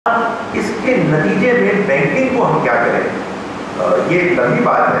اس کے نتیجے میں بینکنگ کو ہم کیا کریں؟ یہ ایک لمبی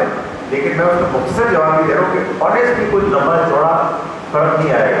بات ہے، لیکن میں اس کو مختصر جواب بھی دے رہا ہوں کہ آنیسٹلی کوئی لمبا چوڑا فرق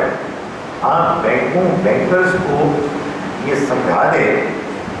نہیں آئے گا۔ آپ بینکرز کو یہ سمجھا دیں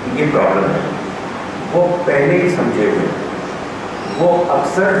کہ یہ پرابلم ہے، وہ پہلے ہی سمجھے ہوئے، وہ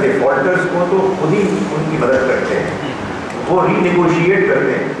اکثر ڈیفالٹرز کو تو خود ہی ان کی مدد کرتے ہیں، وہ ری نیگوشیٹ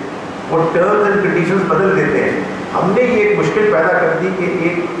کرتے ہیں، وہ ٹرمز اینڈ کنڈیشنز بدل دیتے ہیں۔ ہم نے یہ ایک مشکل پیدا کر دی کہ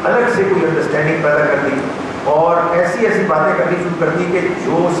ایک الگ سے کوئی انڈرسٹینڈنگ پیدا کر دی اور ایسی باتیں کرنی شروع کر دی کہ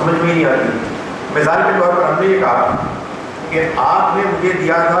جو سمجھ میں نہیں آتی۔ مثال کے طور پر ہم نے یہ کہا کہ آپ نے مجھے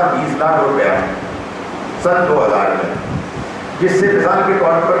دیا تھا 20 لاکھ روپیہ سن 2000 میں، جس سے مثال کے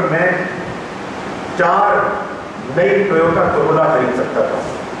طور پر میں 4 نئی ٹویوٹا کرولا خرید سکتا تھا۔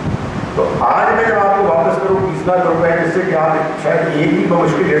 تو آج میں جب آپ کو واپس کروں 20 لاکھ روپے، جس سے کہ آپ شاید ایک ہی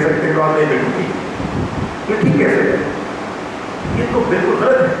بمشکل لے سکتے ہیں، تو آپ نہیں ملتی، یہ ٹھیک کیسے ہے؟ یہ تو بالکل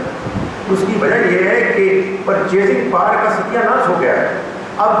غلط ہے۔ اس کی وجہ یہ ہے کہ پرچیزنگ پاور کا ستیہ ناش ہو گیا ہے،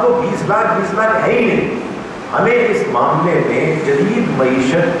 اب تو 20 لاکھ ہے ہی نہیں۔ ہمیں اس معاملے میں جدید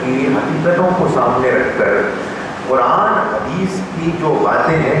معیشت کی حقیقتوں کو سامنے رکھ کر قرآن حدیث کی جو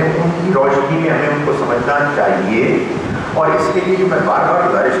باتیں ہیں ان کی روشنی میں ہمیں ان کو سمجھنا چاہیے، اور اس کے لیے جو میں بار بار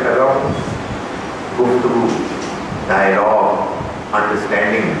گزارش کر رہا ہوں، گفتگو، ڈائلاگ،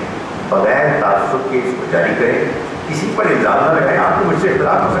 انڈرسٹینڈنگ، بغیر تعصب کے اس کو جاری کریں، کسی پر الزام نہ لگائیں۔ آپ کو مجھ سے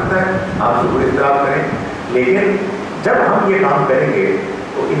اختلاف ہو سکتا ہے، آپ سے کوئی اختلاف کریں، لیکن جب ہم یہ کام کریں گے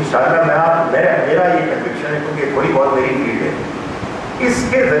تو انشاءاللہ میرا یہ کنوکشن ہے، کیونکہ تھوڑی بہت میری فیلڈ ہے، اس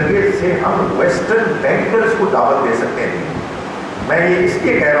کے ذریعے سے ہم ویسٹرن بینکرز کو دعوت دے سکتے ہیں۔ میں یہ اس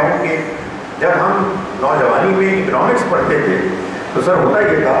لیے کہہ رہا ہوں کہ جب ہم نوجوانی میں اکنامکس پڑھتے تھے تو سر ہوتا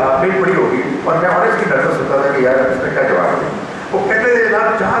یہ تھا، آپ نے پڑھی ہوگی اور میں آنیسٹلی نروس ہوتا تھا کہ یار اس میں کیا جواب دیں۔ وہ کہتے تھے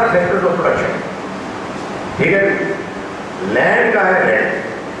جناب 4 فیکٹرز آف پروڈکشن، ٹھیک ہے، لینڈ کا ہے رینٹ،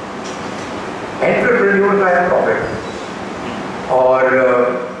 انٹرپرینیور کا ہے پروفٹ، اور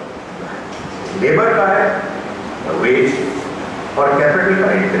لیبر کا ہے ویج، اور کیپٹل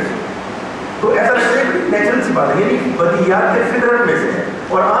کا انٹرسٹ۔ تو ایسا لگتا ہے کہ نیچرل سی بات ہے، یعنی بدیہیات کے فطرت میں سے ہے،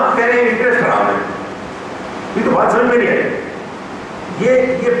 اور آپ کہہ رہے ہیں انٹرسٹ حرام ہے، یہ تو بات سمجھ میں نہیں آئی۔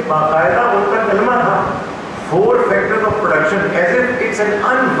 یہ باقاعدہ ان کا کلمہ تھا، 4 factors of production, as if it's an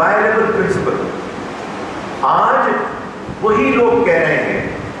انوائلیبل principal. آج وہی لوگ کہہ رہے ہیں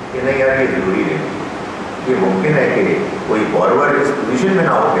کہ نہیں یار یہ ضروری نہیں، یہ ممکن ہے کہ کوئی بورور اس پوزیشن میں نہ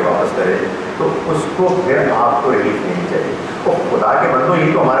ہو کے واپس کرے، تو اس کو پھر آپ کو ریلیف نہیں چاہیے۔ تو خدا کے بندوں،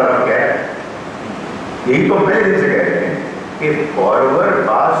 یہی تو ہمارا رب ہے، یہی تو پہلے دن سے کہہ رہے ہیں کہ بورور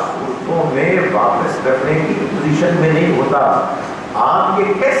بعض صورتوں میں واپس کرنے کی پوزیشن میں نہیں ہوتا۔ آپ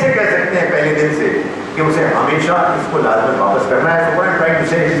یہ کیسے کہہ سکتے ہیں پہلے دن سے کہ اسے ہمیشہ اس کو لازم واپس کرنا ہے؟ سو ٹرائی ٹو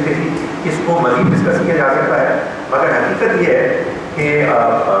سے اس کو مزید ڈسکس کیا جا سکتا ہے، مگر حقیقت یہ ہے کہ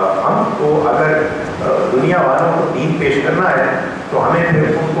ہم کو اگر دنیا والوں کو دین پیش کرنا ہے تو ہمیں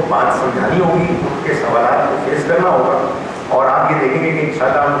پھر ان کو بات سمجھانی ہوگی، ان کے سوالات کو فیس کرنا ہوگا، اور آپ یہ دیکھیں گے کہ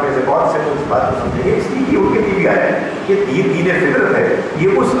انشاءاللہ ان میں سے بہت سے لوگ اس بات کو سمجھیں گے۔ اس لیے کہ ان کے لیے بھی آیا ہے کہ دین فطرت ہے،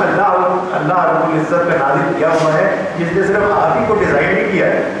 یہ اس اللہ رب العزت کا نازل کیا ہوا ہے جس نے صرف آپ ہی کو ڈیزائن نہیں کیا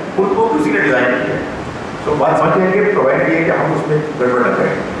ہے، خود کو کسی نے ڈیزائن کیا ہے۔ تو بات سمجھیں گے، پرووائڈ یہ کہ ہم اس میں گڑبڑ نہ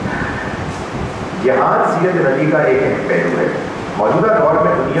کریں۔ جہاد سیرت نبی کا ایک اہم پہلو ہے۔ موجودہ دور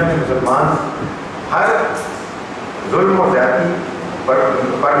میں دنیا میں مسلمان ہر ظلم و زیادتی پر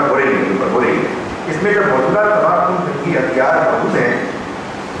ہو رہی ہے۔ اس میں جب موجودہ تباہ کن جنگی ہتھیار موجود ہیں،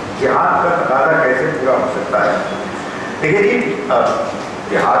 جہاد کا تقاضا کیسے پورا ہو سکتا ہے؟ دیکھیے جی،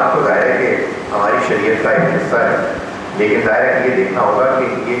 جہاد تو ظاہر ہے کہ ہماری شریعت کا ایک حصہ ہے، لیکن ظاہر ہے یہ دیکھنا ہوگا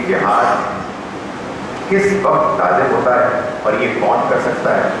کہ یہ جہاد کس وقت لازم ہوتا ہے اور یہ کون کر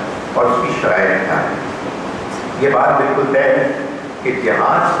سکتا ہے اور اس کی شرائط کیا ہے۔ یہ بات بالکل طے ہے کہ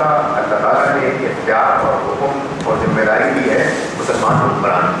جہاد کا اللہ تعالیٰ نے اختیار اور حکم اور ذمہ داری دی ہے مسلمان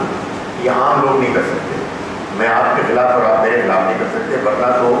حکمران کو، یہ عام لوگ نہیں کر سکتے۔ میں آپ کے خلاف اور آپ میرے خلاف نہیں کر سکتے،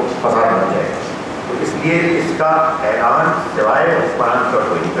 ورنہ تو فساد بن جائے۔ تو اس لیے اس کا اعلان سوائے حکمران کا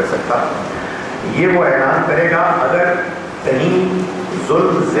کوئی نہیں کر سکتا۔ یہ وہ اعلان کرے گا اگر کہیں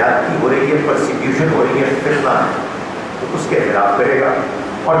ظلم زیادتی ہو رہی ہے، پرسیکیوشن ہو رہی ہے، فتنہ ہے، تو اس کے خلاف کرے گا۔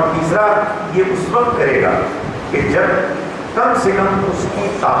 اور تیسرا یہ اس وقت کرے گا کہ جب کم سے کم اس کی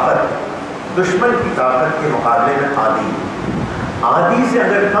طاقت دشمن کی طاقت کے مقابلے میں آدھی سے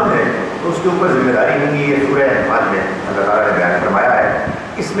اگر کم ہے تو اس کے اوپر ذمہ داری نہیں ہے۔ یہ سورہ انفال میں اللہ تعالیٰ نے بیان فرمایا ہے۔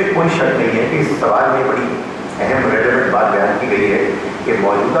 اس میں کوئی شک نہیں ہے کہ اس سوال میں بڑی اہم ریلیونٹ بات بیان کی گئی ہے کہ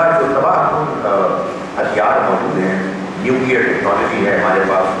موجودہ جو تباہ کن ہتھیار موجود ہیں، نیوکلیئر ٹیکنالوجی ہے ہمارے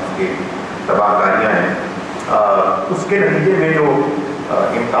پاس، اس کے تباہ کاریاں ہیں، اس کے نتیجے میں جو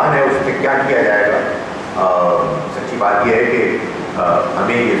امکان ہے اس میں کیا کیا جائے گا۔ سچی بات یہ ہے کہ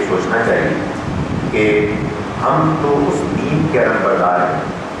ہمیں یہ سوچنا چاہیے کہ ہم تو اس دین کے علمبردار ہیں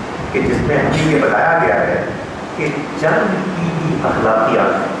کہ جس میں ہمیں یہ بتایا گیا ہے کہ جنگ کی بھی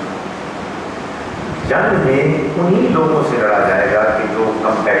اخلاقیات ہیں. جنگ میں انہی لوگوں سے لڑا جائے گا کہ جو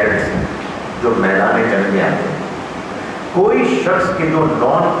کمپیٹنٹس ہیں, جو میدان جنگ میں آتے ہیں. کوئی شخص کے جو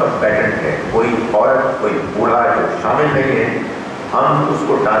نان کمپیٹنٹ ہے, کوئی عورت, کوئی بوڑھا جو شامل نہیں ہے, ہم اس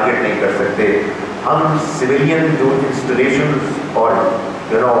کو ٹارگیٹ نہیں کر سکتے. ہم سویلین جو انسٹالیشنز اور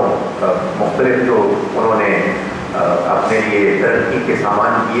مختلف جو انہوں نے اپنے لیے ترقی کے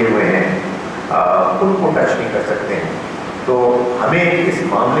سامان کیے ہوئے ہیں ان کو ٹچ نہیں کر سکتے ہیں. تو ہمیں اس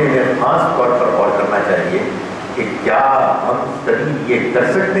معاملے میں خاص طور پر غور کرنا چاہیے کہ کیا ہم کبھی یہ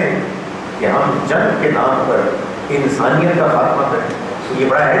کر سکتے ہیں کہ ہم جنگ کے نام پر انسانیت کا خاتمہ کریں. یہ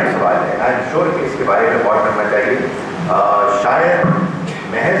بڑا اہم سوال ہے. آئی ایم شیور کہ اس کے بارے میں غور کرنا چاہیے. شاید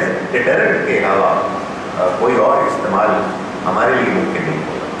محض ڈیٹرنٹ کے علاوہ کوئی اور استعمال ہمارے لیے ممکن نہیں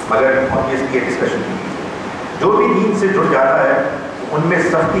ہوگا, مگر آبویسلی یہ ڈسکشن کی جو بھی دین سے جڑ جاتا ہے ان میں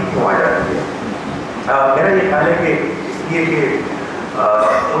سختی کیوں آ جاتی ہے. میرا یہ خیال ہے کہ اس لیے کہ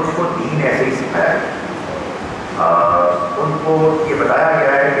ان کو دین ایسے ہی سکھایا ہے. ان کو یہ بتایا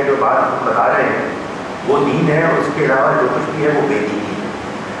گیا ہے کہ جو بات ہم بتا رہے ہیں وہ دین ہے, اور اس کے علاوہ جو کچھ بھی ہے وہ بے دینی ہے.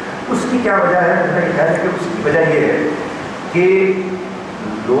 اس کی کیا وجہ ہے؟ میرا یہ خیال ہے کہ اس کی وجہ یہ ہے کہ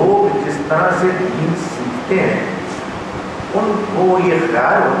لوگ جس طرح سے دین سیکھتے ہیں ان کو یہ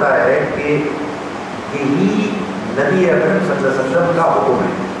خیال ہوتا ہے کہ یہی نبی اکرم صلی اللہ علیہ وسلم کا حکم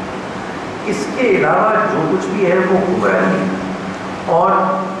ہے, اس کے علاوہ جو کچھ بھی ہے وہ گمراہی ہے. اور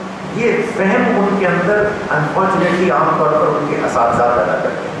یہ فہم ان کے اندر انفارچونیٹلی عام طور پر ان کے اساتذہ پیدا کرتے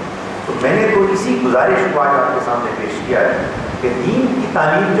ہیں. تو میں نے تو اسی گزارش کو آج آپ کے سامنے پیش کیا ہے کہ دین کی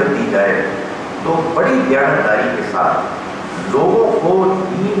تعلیم جب دی جائے تو بڑی دیانتداری کے ساتھ لوگوں کو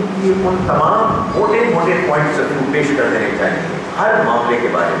دین کی ان تمام موٹے موٹے پوائنٹس پیش کر دینے چاہیے ہر معاملے کے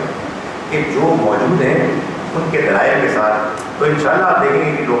بارے میں کہ جو موجود ہیں ان کے دلائل کے ساتھ. تو انشاءاللہ آپ دیکھیں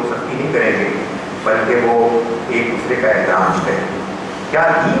گے کہ لوگ سختی نہیں کریں گے بلکہ وہ ایک دوسرے کا احترام کریں گے. کیا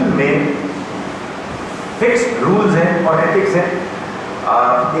دین میں فکسڈ رولز ہیں اور ایتھکس ہیں؟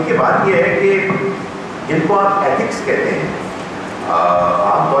 دیکھیے بات یہ ہے کہ جن کو آپ ایتھکس کہتے ہیں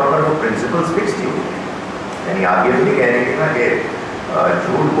عام طور پر وہ پرنسپلس فکسڈ ہی ہوتے ہیں. یعنی آپ یہ نہیں کہہ رہے نا کہ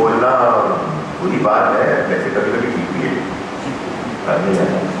جھوٹ بولنا بری بات ہے, ویسے کبھی کبھی ٹھیک بھی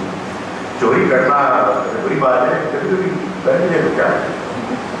ہے. چوری کرنا بری بات ہے, کبھی کبھی کرنے لے تو کیا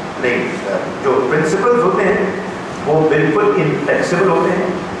نہیں. جو پرنسپلز ہوتے ہیں وہ بالکل انفلیکسیبل ہوتے ہیں.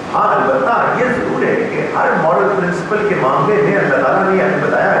 ہاں البتہ یہ ضرور ہے کہ ہر مورل پرنسپل کے معاملے میں اللہ تعالیٰ نے ہمیں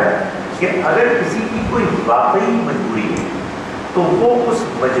بتایا ہے کہ اگر کسی کی کوئی واقعی مجبوری ہے تو وہ اس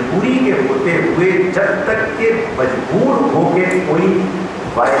مجبوری کے ہوتے ہوئے جب تک کہ مجبور ہو کے کوئی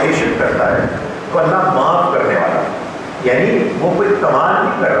وائلیشن کرتا ہے تو اللہ معاف کرنے والا. یعنی وہ کوئی کمال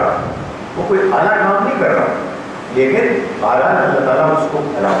نہیں کر رہا, وہ کوئی اعلیٰ کام نہیں کر رہا, لیکن بہرحال اللہ تعالیٰ اس کو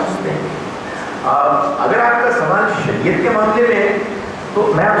الاؤنس دیں گے. اگر آپ کا سوال شریعت کے معاملے میں ہے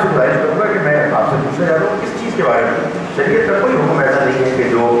تو میں آپ سے گزارش کروں گا کہ میں آپ سے پوچھنا چاہتا ہوں کس چیز کے بارے میں. شریعت کا کوئی حکم ایسا نہیں ہے کہ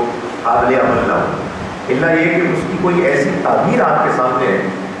جو قابل عمل نہ ہو, اللہ یہ کہ اس کی کوئی ایسی تعبیر آپ کے سامنے ہے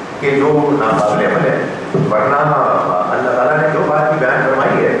کہ جو ناقابل عمل ہے. ورنہ اللہ تعالیٰ نے جو بات کی بیان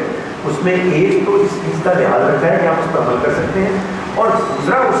فرمائی ہے اس میں ایک تو اس چیز کا لحاظ رکھا ہے کہ آپ اس پر عمل کر سکتے ہیں, اور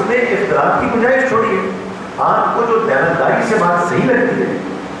دوسرا اس میں اختلاف کی گنجائش چھوڑیے. آپ کو جو دیانتداری سے بات صحیح لگتی ہے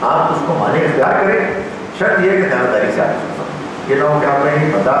آپ اس کو مانے اختیار کریں, شرط یہ ہے کہ دیانتداری سے آپ کو یہ نہ ہو کہ آپ نے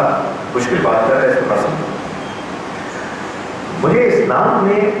بتا مشکل بات کر رہے ہیں اس کو پسند. مجھے اسلام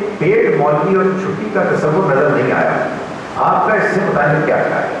میں پیڈ مولوی اور چھٹی کا تصور نظر نہیں آیا, آپ کا اس سے متعلق کیا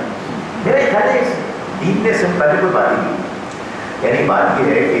خیال ہے؟ میرا خیال ہے اس دین نے سے متعلق کوئی بات نہیں. یعنی بات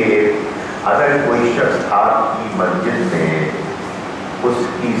یہ ہے کہ اگر کوئی شخص آپ کی مسجد میں اس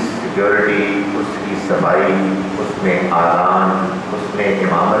کی سیکیورٹی, اس کی صفائی, اس میں آذان, اس میں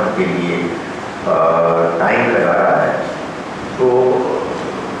امامت کے لیے ٹائم لگا رہا ہے تو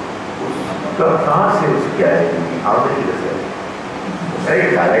اس کا کہاں سے اس کی آئے گی آمدنی کی وجہ. میرا یہ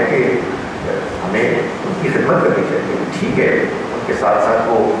خیال ہے کہ ہمیں ان کی خدمت کرنی چاہیے. ٹھیک ہے ان کے ساتھ ساتھ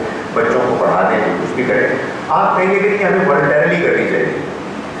وہ بچوں کو پڑھا دیں, کچھ بھی کریں. آپ کہیں گے کہ ہمیں والنٹیرلی کرنی چاہیے.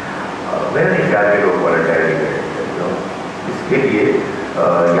 میرا نہیں خیال ہے لوگ والنٹیرلی کریں. اس کے لیے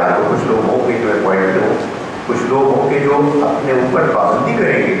یا تو کچھ لوگ ہوں گے جو اپوائنٹڈ ہوں, کچھ لوگ ہوں گے جو اپنے اوپر پابندی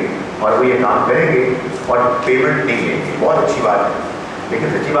کریں گے اور وہ یہ کام کریں گے اور پیمنٹ نہیں لیں گے. بہت اچھی بات ہے, لیکن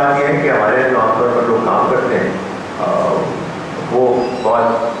سچی بات یہ ہے کہ ہمارے جو عام طور پر لوگ کام کرتے ہیں وہ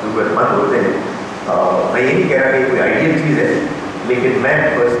بہت ضرورت مند ہوتے ہیں. میں یہ نہیں کہہ رہا کہ کوئی آئیڈیل چیز ہے, لیکن میں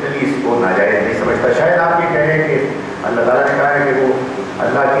پرسنلی اس کو ناجائز نہیں سمجھتا. شاید آپ یہ کہہ رہے ہیں کہ اللہ تعالیٰ نے کہا ہے کہ وہ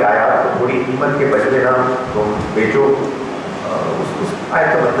اللہ کی آیات کو تھوڑی قیمت کے بدلے نہ تم بیچو, اس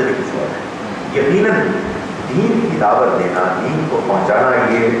آیت کا مطلب ہی کچھ اور ہے. یقیناً دین کی دعوت دینا، دین کو پہنچانا،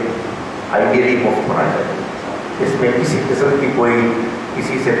 یہ آئیڈیلی مفت ہونا چاہیے. اس میں کسی قسم کی کوئی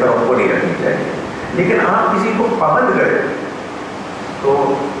کسی سے توقع نہیں رکھنی چاہیے. لیکن آپ کسی کو پابند کریں تو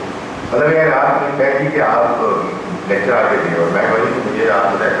مطلب اگر آپ نے کہہ دی کہ آپ لیکچر آ کے دیں اور میں بولی کہ مجھے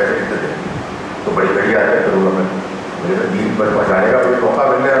آپ بتائیں پیسے کتنے دیں تو بڑی بڑی عادت کروں گا. مجھے تو دین پر پہنچانے کا کوئی موقع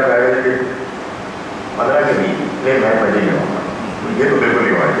مل رہا ہے کہ 15 کے 20 میں مزے نہیں ہوں گا. یہ تو بالکل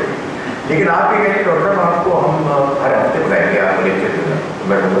نہیں ہونا چاہیے. لیکن آپ یہ کہیں ڈاکٹر صاحب آپ کو ہم ہر ہفتے بلائیں گے آپ کو لیکچر دینا، تو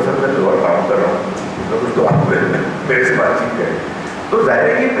میں بہت سب میں اور کام کر رہا ہوں تو کچھ تو آپ میرے سے بات چیت کریں. تو ظاہر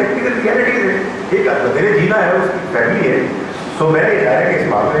ہے یہ پریکٹیکل ریالٹیز ہے. ایک میرے جینا ہے، اس کی فیملی ہے. سو میں نے ظاہر ہے کہ اس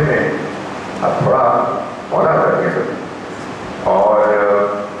معاملے میں اب تھوڑا پودا کر دیا سر. اور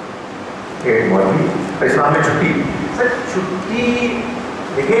ایک مولوی اسلام میں چھٹی، سر چھٹی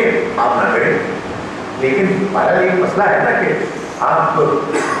دیکھیں آپ نہ کریں، لیکن ہمارا یہ مسئلہ ہے نا کہ آپ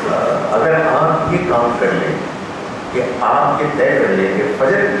اگر آپ یہ کام کر لیں کہ آپ یہ طے کر لیں کہ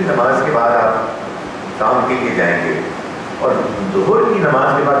فجر کی نماز کے بعد آپ کام کے لیے جائیں گے اور ظہر کی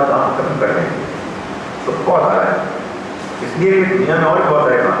نماز کے بعد کام ختم کر دیں گے تو بہت آ رہا ہے. اس لیے کہ دنیا میں اور بہت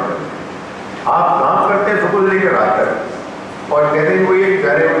سارے کام کرتے ہیں. آپ کام کرتے ہیں صبح سے لے کے رات تک اور کہتے ہیں وہ یہ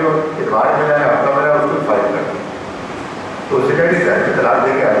کہہ رہے ہو اتوار ملا ہے ہفتہ ملا ہے اس کو فائل کرتے ہیں. تو اسے کہتے ہیں طلاق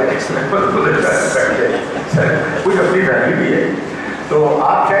دے کے آ جائے کچھ اپنی فیملی بھی ہے. تو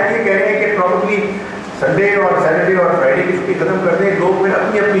آپ شاید یہ کہہ رہے ہیں کہ پرابلی سنڈے اور سیٹرڈے اور فرائیڈے کی چھٹی ختم کر دیں، لوگ پھر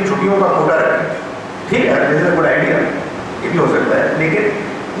اپنی اپنی چھٹیوں کا کوٹا رکھیں. ٹھیک ہے، دس از گڈ آئیڈیا، یہ بھی ہو سکتا ہے.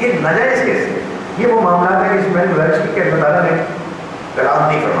 لیکن یہ ناجائز کیسے؟ یہ وہ معاملات ہیں کہ میں نے گزارش کی کہ اللہ تعالیٰ نے کلام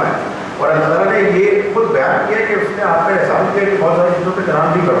نہیں فرمایا اور اللہ تعالیٰ نے یہ خود بیان کیا کہ اس نے آپ کا احسان کیا کہ بہت ساری چیزوں پہ کلام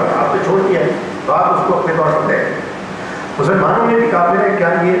نہیں فرمایا، آپ نے چھوڑ دیا تو آپ اس کو اپنے طور پر دیں. مسلمانوں نے بھی قابل ہے کیا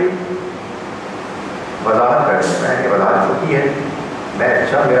یہ وضاحت کر دیا ہے کہ وضاحت چھوٹی ہے، میں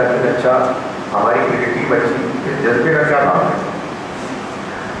اچھا، میرا دن اچھا، ہماری کرکٹ ٹیم اچھی، اس جذبے کا کیا کام ہے؟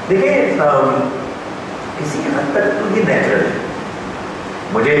 دیکھیں کسی حد تک تو یہ نیچرل ہے.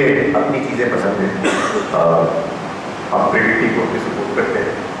 مجھے اپنی چیزیں پسند ہیں، ہم کرکٹ ٹیم کو بھی سپورٹ کرتے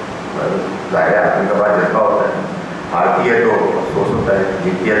ہیں. ظاہر ہے آدمی کا بڑا جذبہ ہوتا ہے، ہارتی ہے تو افسوس ہوتا ہے،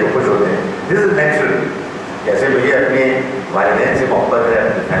 جیتتی ہے تو خوش ہوتے ہیں. دس از نیچرل. جیسے مجھے اپنے والدین سے محبت ہے،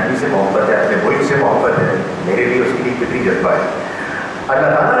 اپنی فیملی سے محبت ہے، اپنے ملک سے محبت ہے، میرے لیے اس کے لیے فطری جذبہ ہے. اللہ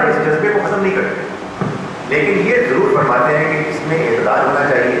تعالیٰ اس جذبے کو ختم نہیں کرتے، لیکن یہ ضرور فرماتے ہیں کہ اس میں اعتدال ہونا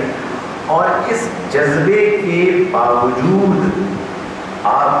چاہیے اور اس جذبے کے باوجود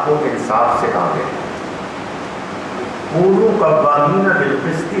آپ کو انصاف سے کام لینا. کونوا قوامین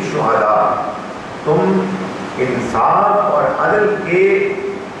بالقسط شہداء، تم انصاف اور عدل کے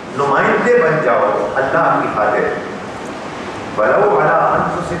نمائندے بن جاؤ اللہ کی خاطر. ولو علی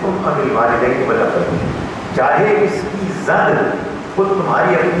انفسکم او الوالدین والاقربین، چاہے اس کی زد خود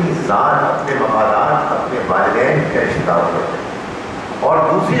تمہاری اپنی ذات، اپنے مفادات، اپنے والدین کا رشتہ ہو. اور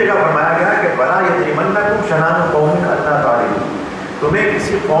دوسری جگہ فرمایا گیا کہ ولا یجرمنکم شنآن قوم الا تعدلوا، تمہیں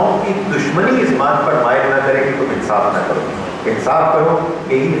کسی قوم کی دشمنی اس بات پر مائل نہ کرے کہ تم انصاف نہ کرو. انصاف کرو،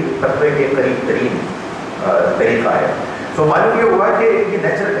 یہی تقوی کے قریب ترین طریقہ ہے. تو معلوم یہ ہوا کہ یہ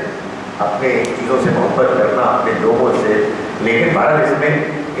نیچرل ہے اپنے چیزوں سے محبت کرنا، اپنے لوگوں سے، لیکن بہرحال اس میں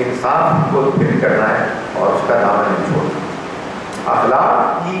انصاف کو فکر کرنا ہے اور اس کا دامن نہیں چھوڑنا.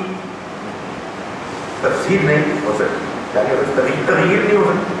 اخلاق کی تفسیر نہیں ہو سکتی، چاہے تغیر نہیں ہو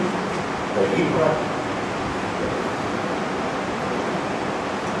سکتی.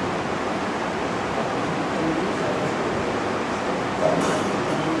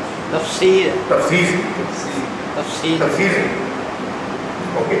 تفسیر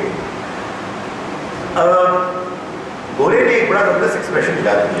اوکے. گورے نے ایک بڑا زبردست ایکسپریشن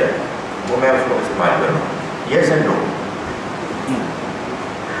ایجاد کیا ہے، وہ میں اس کو استعمال کر رہا ہوں، یس اینڈ نو.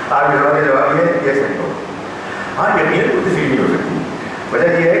 آپ کے سوال کا جواب یہ ہے یس اینڈ نو. ہاں یقیناً کوئی تفصیل نہیں ہو سکتی.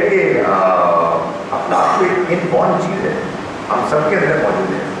 وجہ یہ ہے کہ اخلاق تو ایک انبورن چیز ہے، ہم سب کے اندر موجود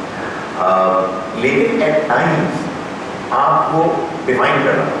ہے، لیکن ایٹ ٹائمز آپ کو ڈیفائن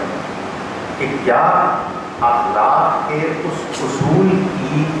کرنا کہ کیا اخلاق کے اس اصول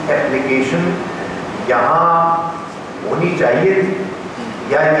کی اپلیکیشن یہاں ہونی چاہیے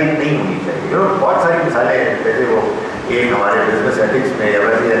یا یہ نہیں ہونی چاہیے. بہت ساری مثالیں ہیں، جیسے وہ ایک ہمارے بزنس ایتھکس میں یا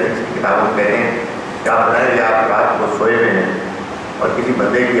ویسے ایتھکس کی کتابوں میں کہتے ہیں کہ آپ بتائیں کہ آپ رات کو سوئے ہوئے ہیں اور کسی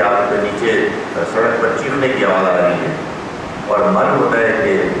بندے کی آپ کے نیچے سڑک پر چیخنے کی آواز آ رہی ہے اور معلوم ہوتا ہے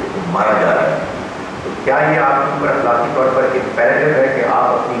کہ مارا جا رہا ہے. تو کیا یہ آپ کے اوپر اخلاقی طور پر امپیریٹو ہے کہ آپ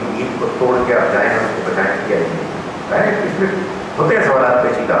اپنی نیند کو توڑ کے آپ جائیں اور اس کو بچائیں کیا نہیں؟ اس میں ہوتے ہیں سوالات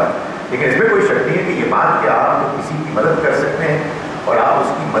پیچیدہ، لیکن اس میں کوئی شک نہیں ہے کہ یہ بات کہ آپ کسی کی مدد کر سکتے ہیں اور آپ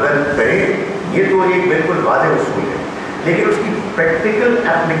اس کی مدد کریں، یہ تو ایک بالکل واضح اصول ہے. لیکن اس کی پریکٹیکل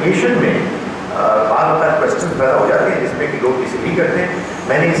اپلیکیشن میں بعض اوقات کوشچن پیدا ہو جاتے ہیں جس میں کہ لوگ ڈسیگری کرتے ہیں.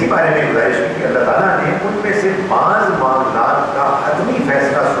 میں نے اسی بارے میں گزارش کی کہ اللہ تعالیٰ نے ان میں سے بعض معاملات کا حتمی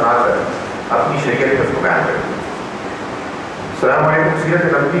فیصلہ سنا کر اپنی شریعت میں اس کو بیان کر دیا. السلام علیکم.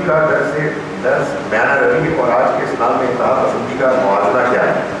 سیرت نبوی کا درس بیانہ روی اور آج کے اسلام میں انتہا پسندی کا موازنہ کیا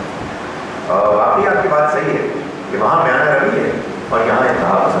ہے؟ واقعی آپ کی بات صحیح ہے کہ وہاں بیانہ روی ہے اور یہاں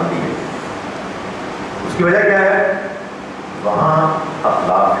انتہا پسندی ہے. اس کی وجہ کیا ہے؟ وہاں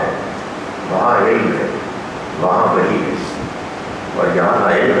اخلاق ہے، وہاں علم ہے، وہاں وحی ہے، اور یہاں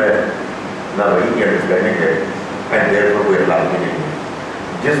نہ علم ہے نہ وحی کی انڈرسٹینڈنگ ہے، اینڈ دیر کو کوئی اخلاق بھی نہیں ہے.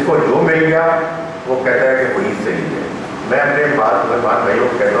 جس کو جو مل گیا وہ کہتا ہے کہ وہی صحیح ہے. میں اپنے مسلمان بھائیوں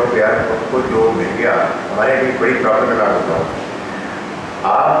کو کہتا ہوں کہ یار سب کو جو مل گیا، ہمارے لیے بڑی پرابلم میں ہوتا ہوں.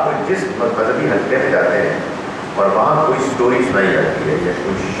 آپ جس مذہبی حلقے میں جاتے ہیں اور وہاں کوئی اسٹوری سنائی جاتی ہے یا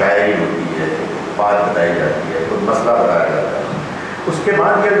کوئی شاعری ہوتی ہے، بات بتائی جاتی ہے، کوئی مسئلہ بتایا جاتا ہے، اس کے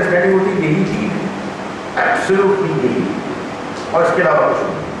بعد یہ انڈرسٹینڈنگ ہوتی ہے یہی چیز ایبسولوٹلی یہی، اور اس کے علاوہ کچھ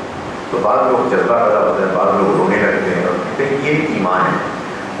نہیں. تو بعض لوگ جذبہ پیدا ہوتا ہے، بعض لوگ رونے لگتے ہیں اور کہتے ہیں یہ ایمان ہے.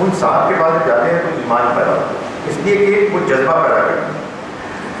 ان صاحب کے پاس جاتے ہیں تو ایمان پیدا ہوتا ہے، اس لیے کہ وہ جذبہ پیدا کرتا ہے.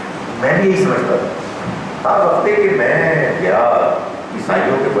 میں بھی یہی سمجھتا تھا تا وقتے کہ میں گیا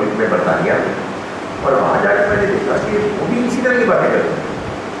عیسائیوں کے ملک میں برطانیہ میں، اور وہاں جا کے میں نے دیکھا کہ وہ بھی اسی طرح کی باتیں کرتے ہیں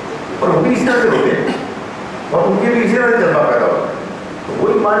اور وہ بھی اسی طرح سے ہوتے ہیں اور ان کے بھی اسی طرح سے جذبہ پیدا ہوتا ہے. تو وہ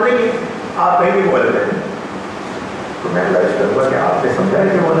ایمان نہیں ہے، آپ کہیں بھی غلط ہیں. تو میں گزارش کروں گا کہ آپ نے سمجھا ہے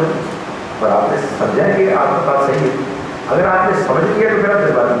کہ غلط ہے اور آپ نے سمجھا ہے کہ آپ کا بات صحیح ہے. اگر آپ نے سمجھ لیا تو پھر آپ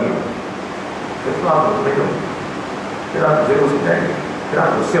جذباتی نہیں ہو، پھر تو آپ مطمئن ہوں، پھر آپ مجھے کو سمجھائیں گے، پھر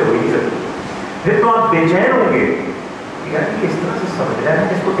آپ مجھ سے ہو ہی نہیں سکتے. پھر تو آپ بے چین ہوں گے کہ یار اس طرح سے سمجھنا ہے،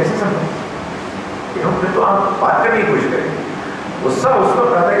 اس کو کیسے سمجھیں. پھر تو آپ بات کرنے کی کوشش کریں گے. غصہ اس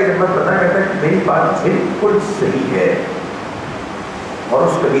وقت آتا ہے کہ جب میں پتہ کرتا ہے کہ میری بات بالکل صحیح ہے اور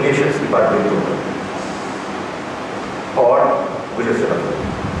اس کبینے شخص کی بات بالکل غلط ہے اور مجھے سمجھ ہے.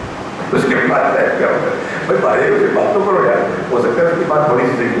 اس کے بعد کیا ہوتا ہے بھائی بارے اس کی بات تو کرو یار. ہو سکتا ہے اس کی بات تھوڑی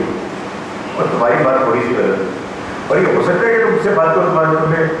سی صحیح ہو اور تمہاری بات تھوڑی سی غلط ہے، اور یہ ہو سکتا ہے کہ تم سے بات کرو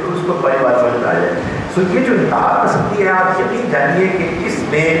تمہیں اس کو تمہاری بات سمجھ میں آ جائے. سو یہ جو انتہا پسندی ہے، آپ یقین جانیے کہ اس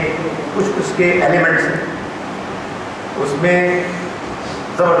میں کچھ اس کے ایلیمنٹس ہیں، اس میں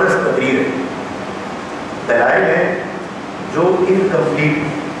زبردست تقریر ہے، دلائل ہیں جو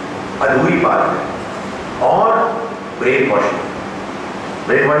انکمپلیٹ ادھوری بات ہے، اور برین واشنگ.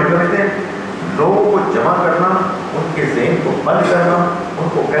 برین واشنگ سمجھتے ہیں؟ لوگوں کو جمع کرنا، ان کے ذہن کو بند کرنا، ان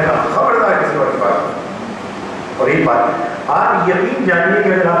کو کہنا خبردار کسی اور کی بات. اور ایک بات آپ یقین جانیے کہ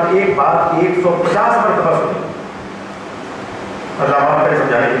اگر آپ ایک بات 150 مرتبہ سنیں، اللہ آپ کا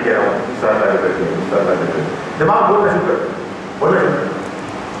سمجھانے کی کہہ رہا ہوں، دماغ بولنا شروع کرتے.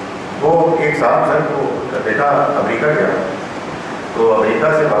 وہ ایک صاحب سر کو بیٹا امریکہ گیا، تو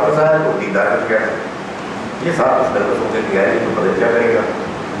امریکہ سے واپس آیا تو دیدار کر گیا. یہ صاحب کچھ نروس ہو کے گیا ہے تو پتہ کیا کرے گا.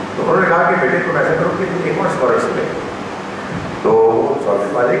 تو انہوں نے کہا کہ بیٹے تم ایسا کرو کہ تم ایک اور اسکالرشپ لے. تو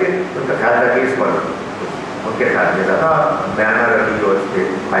اسکالرشپ والے کے ان کا خیال تھا کہ اسکالرشپ ان کے خیال میں زیادہ بیانہ رکھی اور اس کے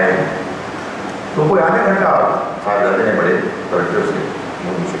آئے ہیں. تو کوئی آدھے گھنٹہ صاحبزادے نے بڑے توجہ سے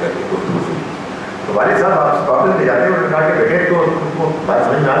منہ سے کر کے گفتگو سنی. تو والد صاحب آپ واپس لے جاتے ہیں. انہوں نے کہا کہ بیٹے تو تم کو بات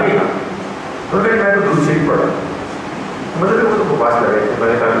سمجھ میں آ گئی نا؟ انہوں نے کہا میں تو دودھ شریف پڑھ رہا ہوں. مطلب وہ تو پاس لگے تھے،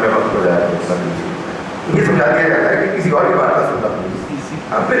 میں نے کہا میں وقت ہو جایا. یہ سمجھا دیا جاتا ہے کہ کسی اور کی بات کا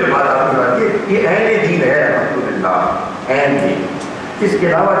سننا اپنے بات آپ کی یہ عین دین ہے الحمدللہ، عین دین. اس کے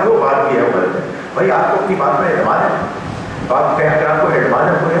علاوہ جو بات کی ہے وہ غلط ہے. بھائی آپ کو اپنی بات میں اعتماد ہے تو آپ کہیں اگر آپ کو اعتماد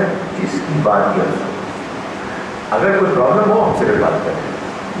ہے تو ہے جس کی بات کی ہے. اگر کوئی پرابلم ہو ہم سے پھر بات کریں.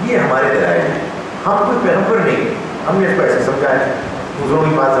 یہ ہمارے دلائل ہیں. ہم کوئی پیغمبر نہیں، ہم نے اس کو ایسے سمجھا ہے. دوسروں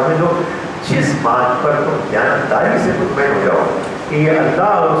کی بات سمجھ لو. جس بات پر تم دیانتداری سے مطمئن ہو جاؤ کہ یہ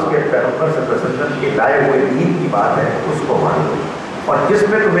اللہ اور اس کے پیغمبر صلی اللہ علیہ وسلم کے لائے ہوئے دین کی بات ہے، اس کو مان لو. اور جس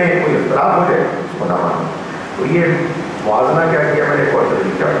میں تمہیں کوئی اختلاف ہو جائے اس کو نہ مانو. تو یہ موازنہ کیا کیا میں نے ایک اور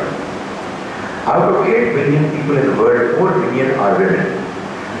تجویز کیا. Out of 8 billion people in the world, 4 billion are women.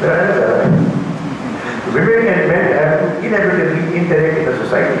 Women and men have to inevitably interact in the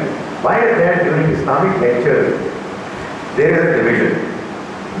society. Why is that during Islamic lectures there is a division?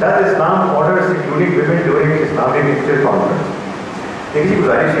 Does Islam orders including women during Islamic lecture conference? ایک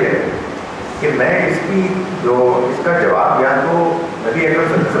گزارش یہ ہے کہ میں اس کا جواب یا تو نبی اکرم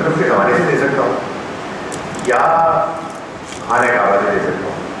صلی اللہ علیہ وسلم کے زمانے سے دے سکتا ہوں یا خانہ کعبہ سے دے سکتا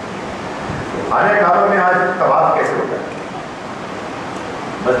ہوں. خانہ کعبہ میں آج طواف کیسے ہوتا ہے؟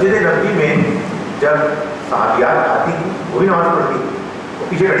 مسجد نبوی میں جب صحابیات آتی تھی وہ بھی نماز پڑھتی تھی، وہ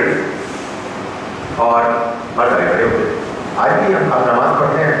پیچھے کھڑی تھی اور مرد آگے کھڑے ہوتے. آج بھی ہم نماز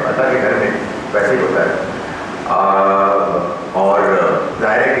پڑھتے ہیں اللہ کے گھر میں ویسے ہی ہوتا ہے. اور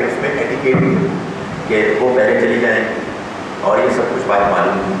ظاہر ہے کہ اس میں ایٹیکیٹ کہ وہ پہلے چلی جائیں اور یہ سب کچھ بات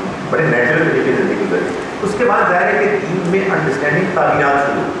معلوم تھی، بڑے نیچرل طریقے سے زندگی گزری. اس کے بعد ظاہر ہے کہ دین میں انڈرسٹینڈنگ تعبیرات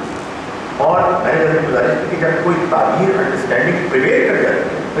شروع، اور میں نے جیسے گزارش کی کہ جب کوئی تعبیر انڈرسٹینڈنگ پریویل کر جاتی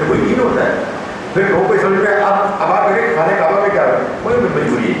ہے پھر کوئی دین ہوتا ہے، پھر لوگوں کو سمجھ میں اب آپ میرے خانہ کعبہ میں کیا ہے، کوئی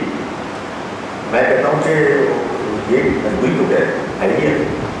مجبوری ہے. میں کہتا ہوں کہ یہ مجبوری تو ہے آئیڈیا،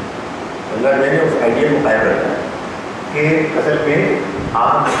 اللہ میں نے اس آئیڈیا کو قائم رکھا ہے کہ اصل میں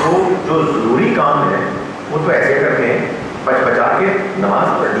آپ کو جو ضروری کام ہے وہ تو ایسے کرتے ہیں بچا کے نماز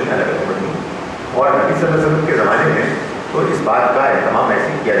پڑھنی الگ الگ پڑھنی، اور نبی صلی اللہ علیہ وسلم کے زمانے میں تو اس بات کا اہتمام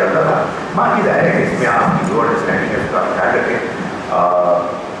ایسے کیا جاتا تھا. باقی ظاہر ہے کہ اس میں آپ کی جو انڈرسٹینڈنگ ہے اس کا خیال رکھیں.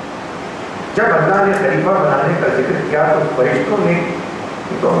 جب اللہ نے خلیفہ بنانے کا ذکر کیا تو فرشتوں نے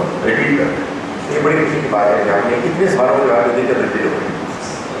تو ریپیٹ کر، یہ بڑی خوشی کی بات ہے کہ ہم نے کتنے سالوں کے بعد ذکر ریپیٹ ہو گئے.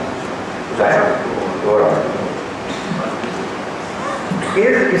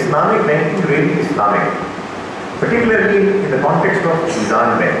 Is Islamic banking really Islamic, particularly in the context of Mizan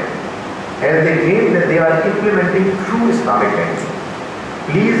Bank, as they claim that they are implementing true Islamic banking?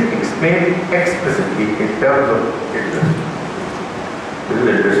 Please explain explicitly in terms of interest. This is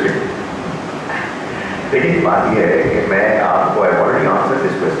interesting. لیکن بات یہ ہے کہ میں آپ کو already answered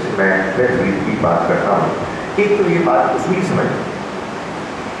this question. میں بھی بات کرتا ہوں. ایک تو یہ بات اصولی سمجھ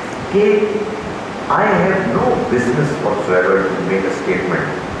کہ I have no business whatsoever to make a statement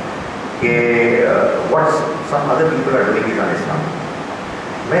کہ what some other people are doing is un-Islam.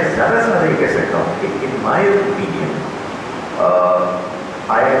 میں زیادہ سے زیادہ یہ کہہ سکتا ہوں کہ in my opinion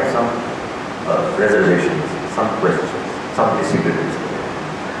I have some reservations, some questions, some disagreements.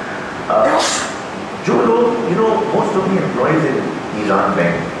 جو لوگ most of the employees in Mizan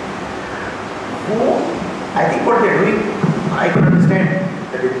Bank, وہ I think what they're doing, I can understand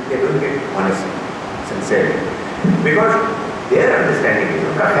that they're doing it honestly, sincerely, because their understanding is,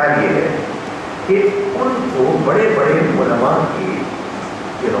 ان کا خیال یہ ہے کہ ان کو بڑے بڑے علماء کی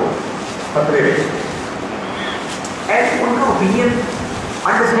خطرے میں and ان کا opinion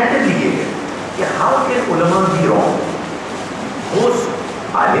understandably یہ ہے کہ how can علماء be wrong. وہ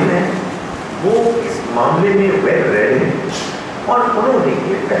عالم ہیں، وہ اس معاملے میں ویل read ہیں اور انہوں نے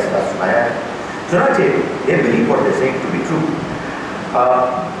یہ فیصلہ سنایا ہے. چنانچہ they believe what they're saying to be true.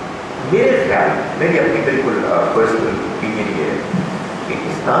 میرے خیال، میری اپنی بالکل پرسنل اوپینین یہ ہے کہ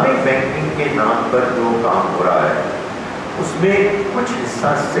اسلامک بینکنگ کے نام پر جو کام ہو رہا ہے اس میں کچھ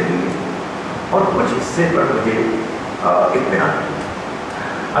حصہ صحیح ہے اور کچھ حصے پر مجھے اطمینان ہے.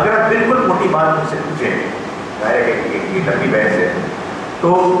 اگر آپ بالکل موٹی بات مجھ سے پوچھیں، ظاہر ہے کہ یہ لمبی بحث ہے، تو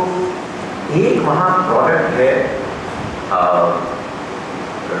ایک وہاں پروڈکٹ ہے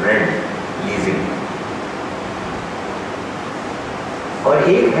رینٹ لیزنگ اور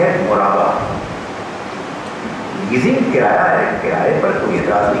ایک ہے مرابہ. لیزنگ کرایہ ہے، کرائے پر کوئی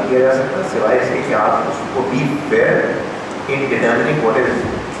اعتراض نہیں کیا جا سکتا سوائے اس کے کہ آپ اس کو be fair in ڈیٹرمننگ what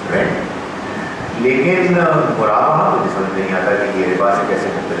is rent. لیکن مرابہ مجھے سمجھ نہیں آتا کہ یہ ربا سے کیسے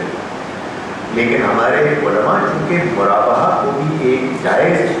مختلف ہے. لیکن ہمارے علماء چونکہ مرابہ کو بھی ایک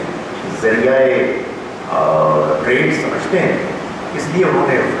جائز ذریعہ ٹریڈ سمجھتے ہیں، اس لیے انہوں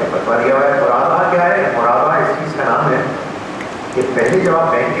نے اس کا فتویٰ دیا ہوا ہے. مرابہ کیا ہے؟ مرابہ اس چیز کا نام ہے کہ پہلے جب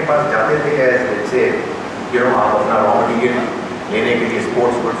آپ بینک کے پاس جاتے تھے جیسے آپ اپنا را مٹیریل لینے کے لیے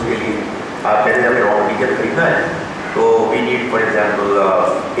اسپورٹس گڈس کے لیے آپ کہتے ہیں ہمیں را مٹیریل خریدنا ہے تو we need for example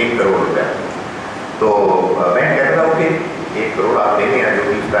 1 crore روپیہ. تو بینک کہتا تھا اوکے 1 کروڑ آپ لے لیں، جو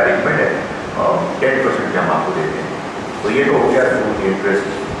بھی اس کا ارینجمنٹ ہے 10% ہم آپ کو دیتے ہیں. تو یہ تو ہو گیا سود، انٹرسٹ،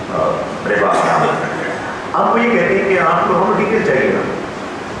 ربا. اب وہ یہ کہتے ہیں کہ آپ کو را مٹیریل چاہیے نا،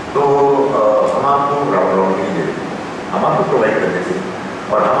 تو ہم آپ کو را مٹیریل دے دیتے ہیں، ہم آپ کو پرووائڈ کر دیتے ہیں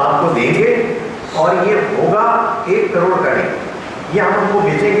اور ہم آپ کو دیں گے اور یہ ہوگا 1 کروڑ کا نہیں، یہ ہم ان کو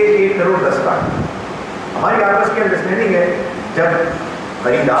بیچیں گے 1 کروڑ 10 لاکھ. ہماری آپس کی انڈرسٹینڈنگ ہے جب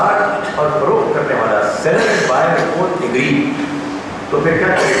خریدار اور فروخت کرنے والا seller and buyer both agri تو پھر کیا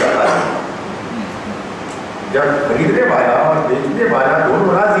کرے گا؟ جب خریدنے والا اور بیچنے والا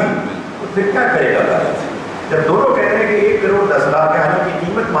دونوں راضی تو پھر کیا کرے گا؟ جب دونوں کہتے ہیں کہ 1 کروڑ 10 لاکھ ہے، حالانکہ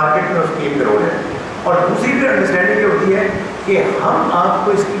قیمت مارکیٹ میں اس کی 1 کروڑ ہے، اور دوسری بھی انڈرسٹینڈنگ یہ ہوتی ہے کہ ہم آپ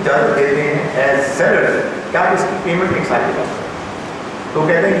کو اس کی اجازت دیتے ہیں ایز سیلر کہ آپ اس کی پیمنٹ ایک سال کے بعد، تو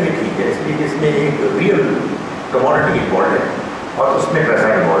کہتے ہیں کہ یہ ٹھیک ہے، اس لیے کہ اس میں ایک ریئل کموڈٹی انوالوڈ ہے اور اس میں پیسہ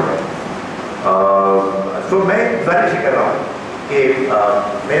انوالوڈ ہے. سو میں گزارش کر رہا ہوں کہ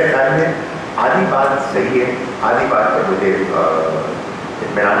میرے خیال میں آدھی بات صحیح ہے، آدھی بات پر مجھے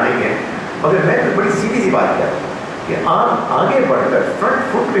اطمینان نہیں ہے، مگر میں تو بڑی سیدھی سی بات کر رہا ہوں کہ آپ آگے بڑھ کر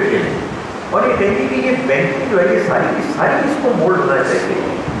فرنٹ فٹ پہ کھیلیں اور یہ کہیں گے کہ یہ بینکنگ جو ہے یہ ساری کی ساری اس کو مولڈ ہونا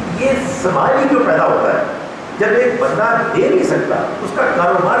چاہیے. یہ سوال ہی جو پیدا ہوتا ہے جب ایک بندہ دے نہیں سکتا، اس کا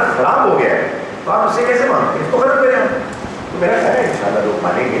کاروبار خراب ہو گیا ہے، تو آپ اسے کیسے مانتے ہیں؟ اس کو ختم کریں آپ. تو میرا خیال ہے انشاءاللہ لوگ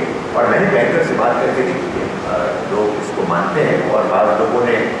مانیں گے. اور میں نے بینکر سے بات کر کے دیکھی ہے، لوگ اس کو مانتے ہیں، اور بعض لوگوں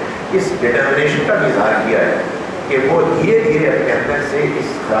نے اس ڈٹرمنیشن کا بھی اظہار کیا ہے کہ وہ دھیرے دھیرے اپنے اندر سے اس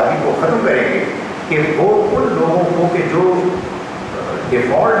خرابی کو ختم کریں گے، کہ وہ ان لوگوں کو کہ جو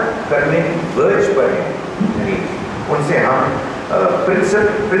ڈیفالٹ کرنے کی ورج پر ہیں، یعنی ان سے ہم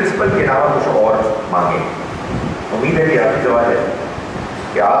پرنسپل کے علاوہ کچھ اور مانگیں. امید ہے کہ آپ کی جواب ہے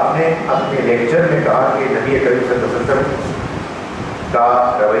کہ آپ نے اپنے لیکچر میں کہا کہ نبی کریم صلی اللہ علیہ وسلم کا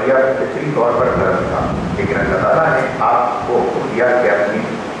رویہ فطری طور پر نرم تھا، لیکن اللہ تعالیٰ نے آپ کو حکم دیا کہ اپنی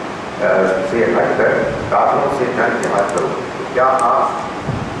سے ہٹ کر کافروں سے جنگ جہاد کرو. کیا آپ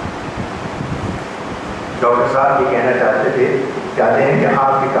ڈاکٹر صاحب یہ کہنا چاہتے ہیں کہ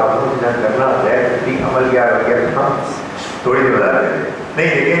آپ کے کافروں سے جنگ کرنا غیر فطری عمل یا رویہ تھا؟ تھوڑی سی وضاحت کریں.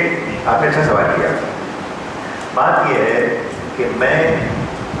 نہیں دیکھیں، آپ نے اچھا سوال کیا. بات یہ ہے کہ میں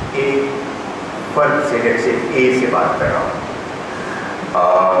ایک فرد سے جیسے اے سے بات کر رہا ہوں،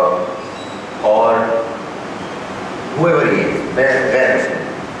 اور whoever he is، میں غیر مسلم،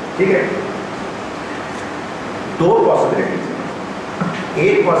 ٹھیک ہے. دو پاسبلٹیز ہیں.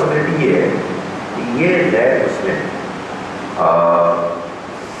 ایک پاسبلٹی یہ ہے کہ یہ غیر مسلم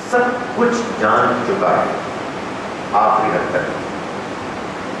سب کچھ جان چکا ہے آخری حد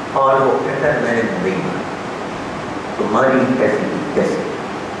تک، اور وہ کہتا ہے میں نے نہیں مانا، تمہاری کیسے.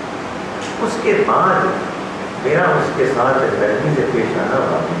 اس کے بعد میرا اس کے ساتھ نرمی سے پیش آنا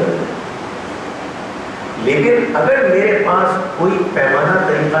واقعی غلط ہے. لیکن اگر میرے پاس کوئی پیمانہ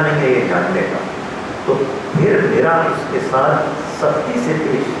طریقہ نہیں ہے یہ جاننے کا، تو پھر میرا اس کے ساتھ سختی سے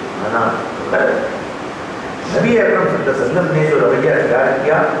پیش آنا غلط ہے. نبی اکرم صلی اللہ علیہ وسلم نے جو رویہ اختیار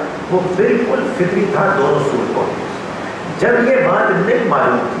کیا وہ بالکل فطری تھا دونوں صورتوں میں. جب یہ بات نہیں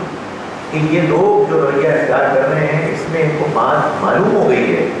معلوم تھی کہ یہ لوگ جو رویہ اختیار کر رہے ہیں اس میں ان کو بات معلوم ہو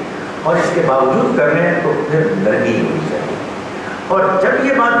گئی ہے اور اس کے باوجود کر رہے ہیں، تو پھر نرمی ہونی چاہیے. اور جب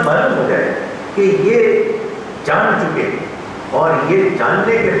یہ بات معلوم ہو جائے کہ یہ جان چکے اور یہ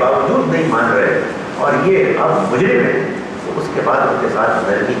جاننے کے باوجود نہیں مان رہے اور یہ اب مجرم ہیں، تو اس کے بعد ان کے ساتھ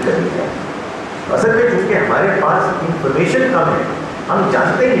نرمی کرنی چاہیے. اصل میں چونکہ ہمارے پاس انفارمیشن کم ہے، ہم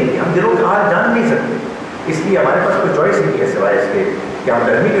جانتے ہی نہیں، ہم دنوں کے حال جان نہیں سکتے، اس لیے ہمارے پاس کوئی چوائس نہیں ہے سوائے اس کے کہ ہم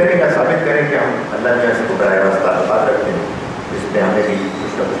نرمی کریں یا ثابت کریں کہ ہم اللہ میاں سے کو براہ راست تعلقات رکھتے ہیں، جس میں ہمیں بھی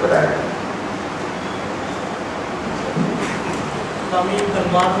کچھ نہ کچھ بتایا. اسلامی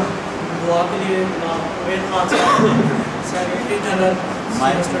کلمات دعا کے لیے عبید خان صاحب سیکرٹری جنرل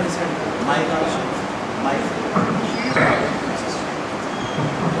اسٹڈی سینٹر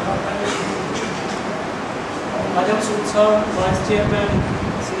راجہ مسعود صاحب vice chairman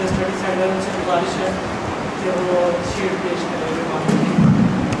senior study centre, ان سے گزارش ہے کہ وہ شیٹ پیش کریں گے.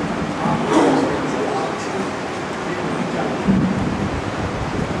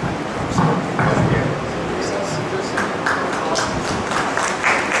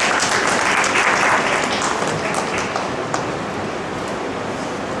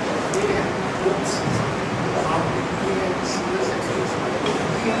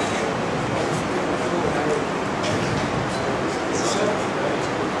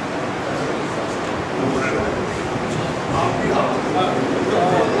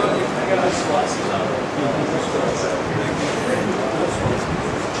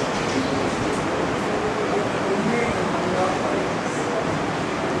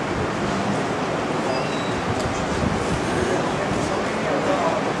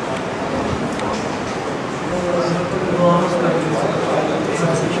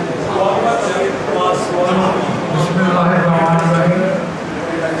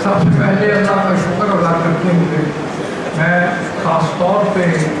 سب سے پہلے اللہ کا شکر ادا کرتے ہوئے میں خاص طور پہ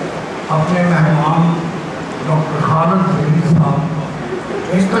اپنے مہمان ڈاکٹر خالد ظہیر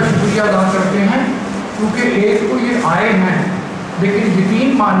صاحب اس کا شکریہ ادا کرتے ہیں، کیونکہ ایک تو یہ آئے ہیں، لیکن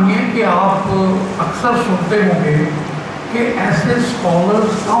یقین مانیے کہ آپ اکثر سنتے ہوں گے کہ ایسے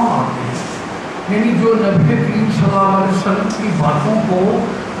اسکالرس کم آتے ہیں، یعنی جو نبی کریم صلی اللہ علیہ وسلم کی باتوں کو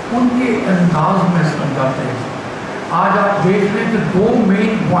ان کے انداز میں سمجھاتے ہیں. آج آپ دیکھ لیں کہ دو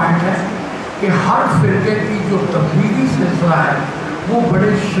مین پوائنٹ ہیں کہ ہر فرقے کی جو تبلیغی سلسلہ ہے وہ بڑے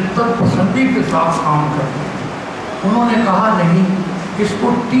شدت پسندی کے ساتھ کام کرتے ہیں. انہوں نے کہا نہیں، اس کو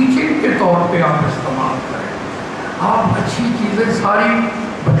ٹیچنگ کے طور پہ آپ استعمال کریں، آپ اچھی چیزیں ساری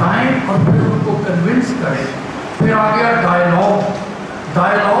بتائیں اور پھر ان کو کنونس کریں. پھر آ گیا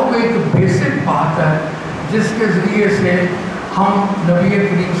ڈائلاگ ایک بیسک بات ہے جس کے ذریعے سے ہم نبی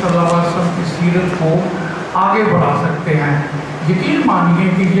کریم صلی اللہ علیہ وسلم کی سیرت کو آگے بڑھا سکتے ہیں. یقین مانیے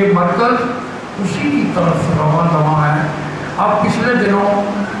کہ یہ مرکز اسی کی طرف رواں ہے. اب پچھلے دنوں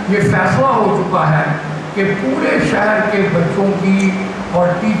یہ فیصلہ ہو چکا ہے کہ پورے شہر کے بچوں کی اور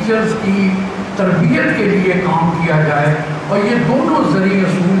ٹیچرز کی تربیت کے لیے کام کیا جائے، اور یہ دونوں ذریعے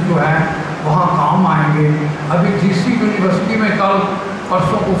اصول جو ہیں وہاں کام آئیں گے۔ ابھی جی سی یونیورسٹی میں کل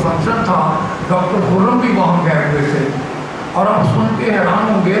پرسوں کو فنکشن تھا، ڈاکٹر خرم بھی وہاں گئے ہوئے تھے، اور آپ سن کے حیران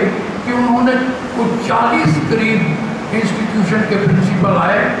ہوں گے کہ انہوں نے کچھ 40 قریب انسٹیٹیوشن کے پرنسپل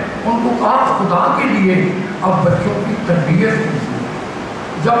آئے، ان کو کہا خدا کے لیے اب بچوں کی تربیت کیجیے۔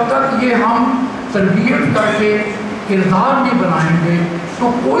 جب تک یہ ہم تربیت کر کے کردار نہیں بنائیں گے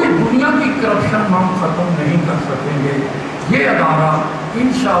تو کوئی دنیا کی کرپشن ہم ختم نہیں کر سکیں گے۔ یہ ادارہ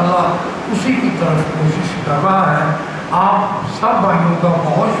انشاءاللہ اسی کی طرف کوشش کر رہا ہے۔ آپ سب بھائیوں کا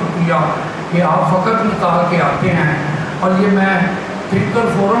بہت شکریہ کہ آپ وقت نکال کے آتے ہیں، اور یہ میں تھنکر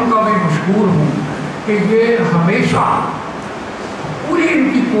فورم کا بھی مشکور ہوں کہ یہ ہمیشہ پوری ان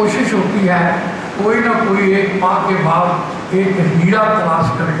کی کوشش ہوتی ہے، کوئی نہ کوئی ایک ماہ کے بعد ایک ہیرا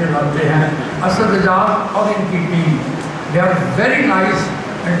تلاش کر کے لاتے ہیں۔ اسد اعجاز اور ان کی team they are very nice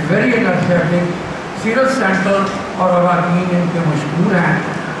and very energetic. سیرت سینٹر اور اراکین ان کے مشکور ہیں۔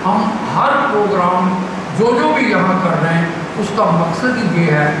 ہم ہر پروگرام جو بھی یہاں کر رہے ہیں اس کا مقصد ہی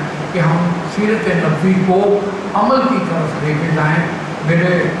یہ ہے کہ ہم سیرت نبوی کو عمل کی طرف لے کے جائیں۔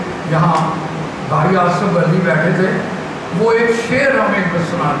 میرے یہاں بھائی آصف علی بیٹھے تھے، وہ ایک شعر ہمیں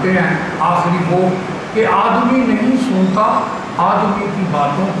سناتے ہیں آخری کو کہ آدمی نہیں سنتا آدمی کی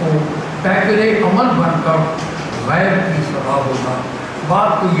باتوں کو، پیکرے عمل بن کر غیر کی صدا ہوگا۔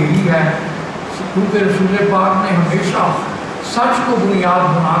 بات تو یہی ہے، کیونکہ رسول پاک نے ہمیشہ سچ کو بنیاد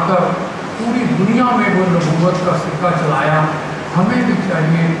بنا کر پوری دنیا میں وہ نبوت کا سکہ چلایا۔ ہمیں بھی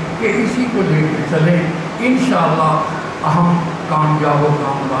چاہیے کہ اسی کو لے کے چلیں، انشاءاللہ ہم کامیاب و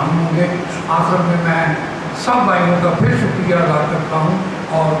کامران ہوں گے۔ آخر میں سب بھائیوں کا پھر شکریہ ادا کرتا ہوں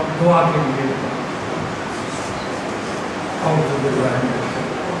اور دعا کے لیے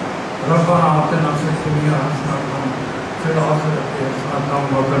ربنا آتنا فی الدنیا حسنۃ وفی الآخرۃ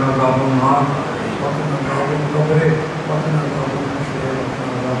حسنۃ وقنا عذاب النار وقنا عذاب القبر وقنا عذاب الحشر وقنا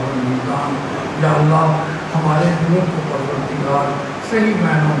عذاب المیزان۔ یا اللہ ہمارے دلوں کو پروردگار صحیح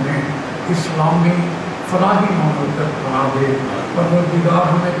معنوں میں اسلامی فلاحی مملکت بنا دے۔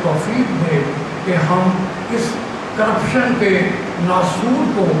 پروردگار ہمیں توفیق دے کہ ہم اس کرپشن کے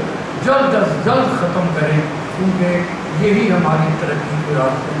ناسور کو جلد از جلد ختم کریں، کیونکہ یہی ہماری ترقی کے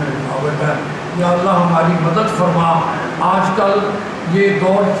راستے میں رکاوٹ ہے۔ یا اللہ ہماری مدد فرما۔ آج کل یہ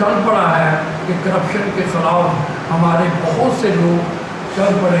دور چل پڑا ہے کہ کرپشن کے خلاف ہمارے بہت سے لوگ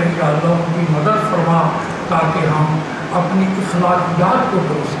چل پڑے ہیں۔ یا اللہ ان کی مدد فرما تاکہ ہم اپنی اخلاقیات کو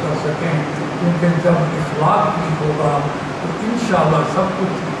درست کر سکیں، کیونکہ جب اخلاق ٹھیک ہوگا تو انشاءاللہ سب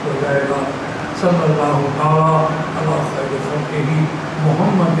کچھ ٹھیک ہو جائے گا۔ صلی اللہ تعالیٰ علی خیر خلقہ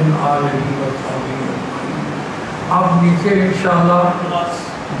محمد آلہ وصحبہ اجمعین۔ آپ نیچے انشاءاللہ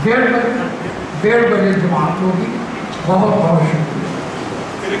 1:30 جماعت ہوگی۔ بہت بہت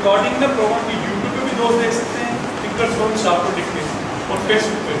شکریہ۔ ریکارڈنگ نا پروگرام کی یوٹیوب پہ بھی دوست دیکھ سکتے ہیں، ٹکر فون شاپ کو ٹکٹ اور فیس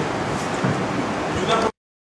بک پہ۔